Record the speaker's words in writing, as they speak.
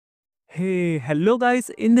Hello guys,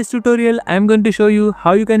 in this tutorial I am going to show you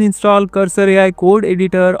how you can install Cursor AI code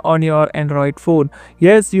editor on your Android phone.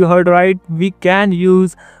 Yes, you heard right, we can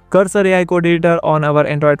use Cursor AI code editor on our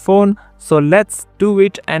Android phone. So let's do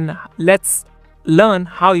it and let's learn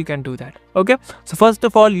how you can do that. Okay, so first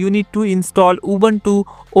of all you need to install Ubuntu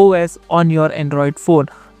OS on your Android phone.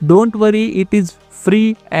 Don't worry, it is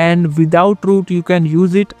free and without root you can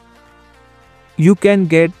use it. You can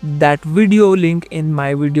get that video link in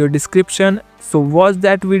my video description. So watch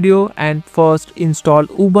that video and first install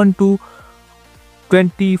Ubuntu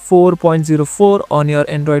 24.04 on your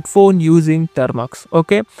Android phone using Termux.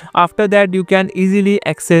 Okay, after that you can easily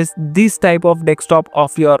access this type of desktop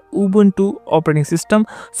of your Ubuntu operating system.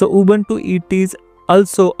 So Ubuntu, it is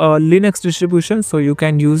also a Linux distribution, so you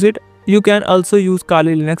can use it. You can also use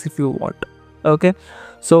Kali Linux if you want. Okay,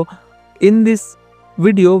 so in this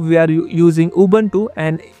video we are using Ubuntu,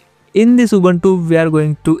 and in this Ubuntu we are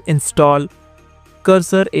going to install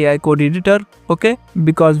Cursor AI code editor. Okay,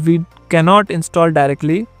 because we cannot install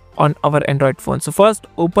directly on our Android phone. So first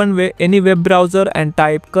open any web browser and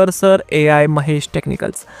type Cursor AI Mahesh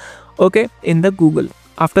Technicals, okay, in the Google.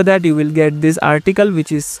 After that you will get this article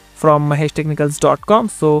which is from maheshtechnicals.com.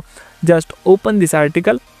 so just open this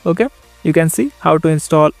article. Okay, you can see how to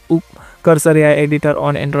install Cursor AI editor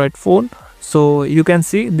on Android phone. So you can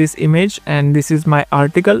see this image and this is my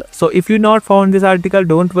article. So if you not found this article,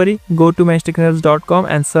 don't worry, go to maheshtechnicals.com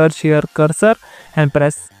and search here Cursor and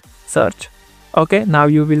press search. Okay, now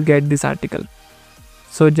you will get this article.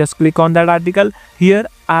 So just click on that article. Here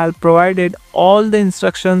I'll provided all the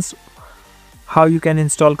instructions how you can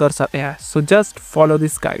install Cursor AI. So just follow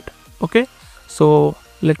this guide. Okay, so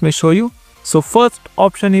let me show you. So first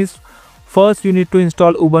option is, first you need to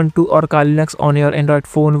install Ubuntu or Kali Linux on your Android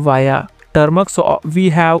phone via Termux. So we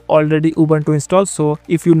have already Ubuntu installed, so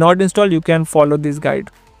if you not install you can follow this guide.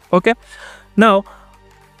 Okay, now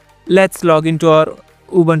let's log into our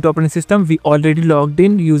Ubuntu operating system. We already logged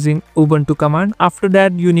in using Ubuntu command. After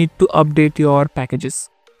that you need to update your packages.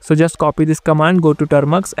 So just copy this command, go to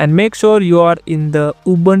Termux and make sure you are in the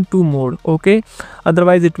Ubuntu mode. Okay,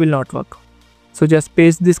 otherwise it will not work. So just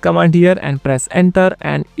paste this command here and press enter,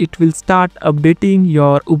 and it will start updating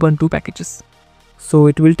your Ubuntu packages. So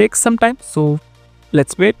it will take some time, so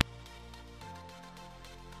let's wait.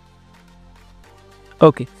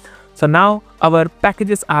 Okay, so now our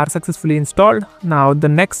packages are successfully installed. Now the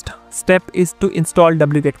next step is to install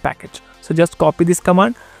wget package. So just copy this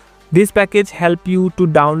command. This package help you to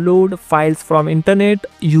download files from internet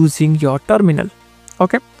using your terminal.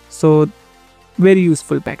 Okay, so very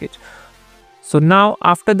useful package. So now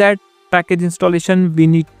after that package installation, we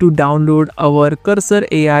need to download our Cursor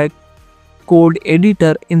AI code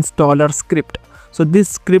editor installer script. So this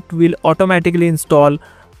script will automatically install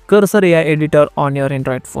Cursor AI editor on your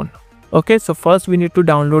Android phone. Okay, so first we need to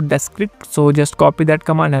download the script. So just copy that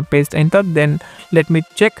command and paste enter. Then let me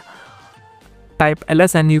check, type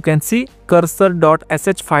ls and you can see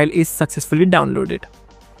cursor.sh file is successfully downloaded.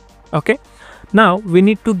 Okay, now we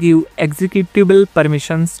need to give executable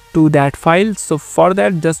permissions to that file. So for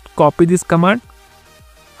that just copy this command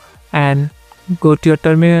and go to your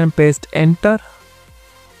terminal and paste and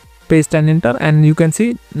enter, and you can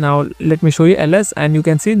see, now let me show you ls, and you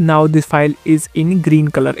can see now this file is in green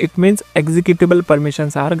color. It means executable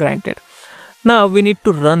permissions are granted. Now we need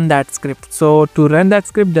to run that script. So to run that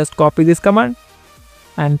script just copy this command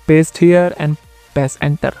and paste here and press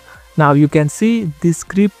enter. Now you can see this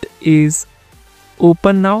script is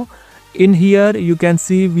open now. In here you can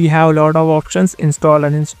see we have a lot of options: install,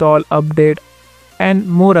 uninstall, update and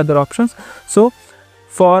more other options. So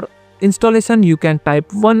for installation you can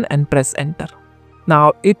type 1 and press enter.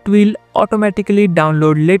 Now it will automatically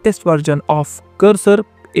download latest version of Cursor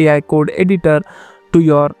AI code editor to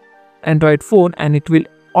your Android phone, and it will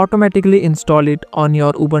automatically install it on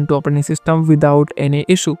your Ubuntu operating system without any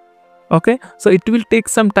issue. Okay, so it will take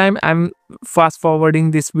some time. I'm fast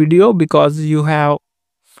forwarding this video because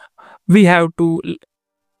we have to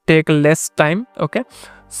take less time. Okay,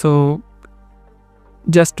 so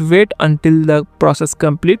just wait until the process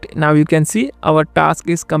complete. Now you can see our task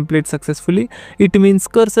is complete successfully. It means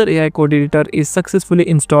Cursor AI code editor is successfully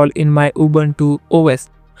installed in my Ubuntu OS.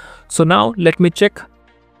 So now let me check.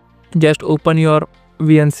 Just open your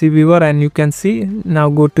VNC viewer and you can see, now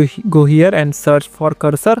go here and search for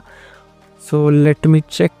Cursor. So let me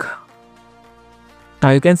check. Now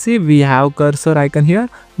you can see we have Cursor icon here.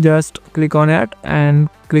 Just click on it and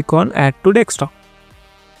click on add to desktop.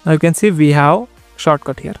 Now you can see we have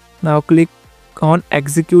shortcut here. Now click on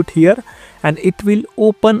execute here, and it will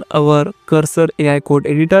open our Cursor AI code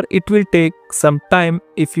editor. It will take some time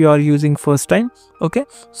if you are using first time. Okay,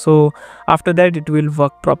 so after that it will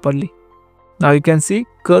work properly. Now you can see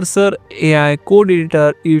Cursor AI code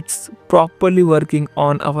editor, it's properly working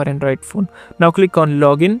on our Android phone. Now click on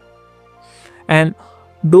login, and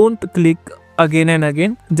don't click again and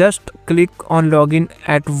again, just click on login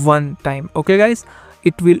at one time. Okay guys,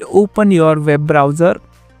 it will open your web browser,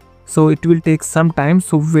 so it will take some time,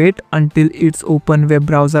 so wait until it's open web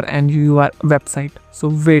browser and your website. So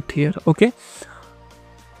wait here. Okay,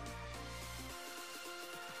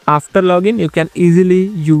 after login you can easily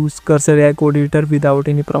use Cursor AI code editor without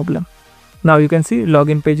any problem. Now you can see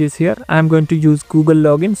login page is here. I am going to use Google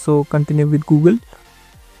login, so continue with Google.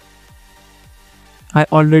 I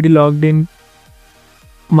already logged in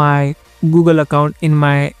my Google account in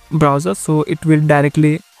my browser, so it will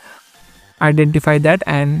directly identify that,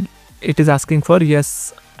 and it is asking for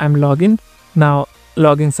yes, I'm logged in. Now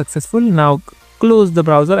login successful. Now close the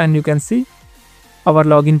browser, and you can see our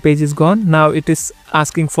login page is gone. Now it is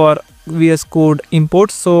asking for VS Code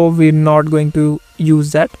import, so we're not going to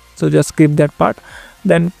use that, so just skip that part.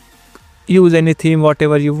 Then use any theme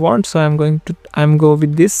whatever you want, so I'm go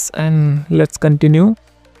with this, and let's continue.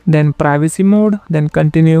 Then privacy mode, then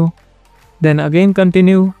continue, then again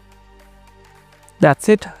continue. That's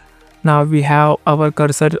it. Now we have our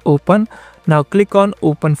cursor open. Now click on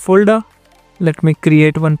open folder. Let me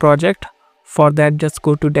create one project. For that, just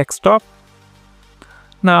go to desktop.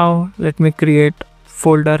 Now let me create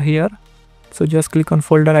folder here, so just click on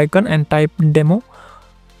folder icon and type demo.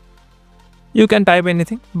 You can type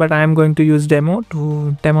anything, but I am going to use demo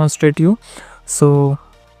to demonstrate you. So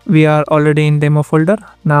we are already in demo folder.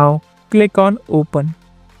 Now click on open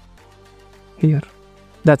here.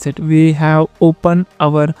 That's it. We have opened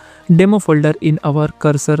our demo folder in our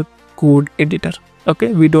Cursor code editor.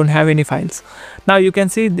 Okay, we don't have any files. Now you can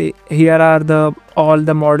see here are all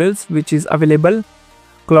the models which is available.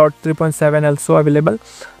 Cloud 3.7 also available.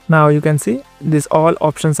 Now you can see this all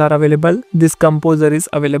options are available. This composer is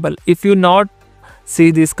available. If you not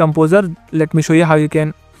see this composer, let me show you how you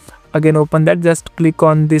can again open that. Just click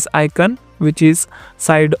on this icon which is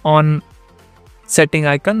side on setting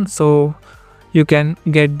icon, so you can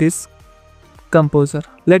get this composer.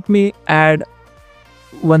 Let me add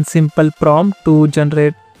one simple prompt to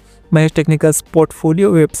generate Mahesh Technical's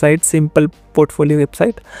portfolio website, simple portfolio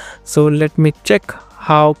website. So let me check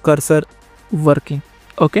how cursor working.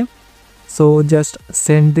 Okay, so just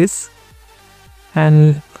send this,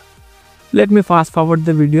 and let me fast forward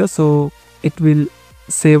the video so it will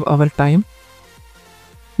save our time.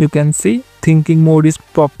 You can see thinking mode is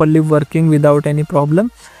properly working without any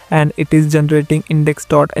problem, and it is generating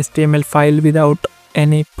index.html file without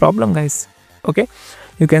any problem, guys. Okay,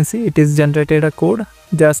 you can see it is generated a code.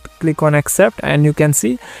 Just click on accept, and you can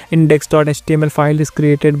see index.html file is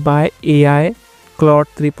created by AI Cloud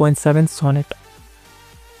 3.7 Sonnet.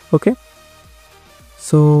 Okay,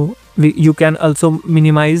 so you can also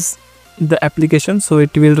minimize the application so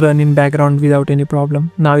it will run in background without any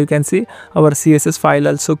problem. Now you can see our CSS file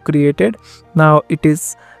also created. Now it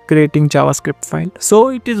is creating JavaScript file, so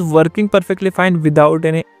it is working perfectly fine without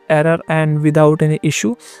any error and without any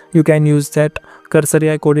issue. You can use that Cursor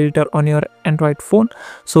AI code editor on your Android phone.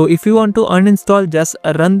 So if you want to uninstall, just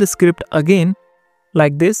run the script again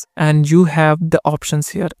like this, and you have the options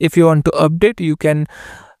here. If you want to update, you can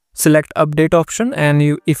select update option,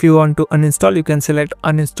 and if you want to uninstall, you can select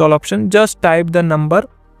uninstall option. Just type the number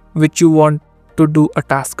which you want to do a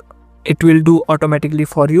task. It will do automatically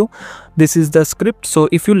for you. This is the script. So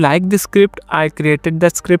if you like this script, I created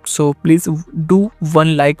that script, so please do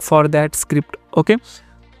one like for that script. Okay,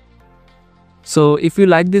 so if you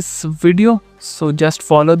like this video, so just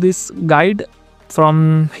follow this guide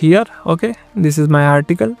from here. Okay, this is my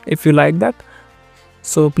article. If you like that,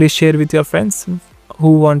 so please share with your friends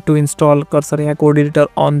who want to install Cursor AI code editor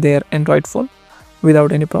on their Android phone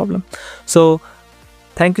without any problem. So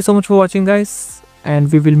thank you so much for watching, guys,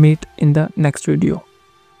 and we will meet in the next video.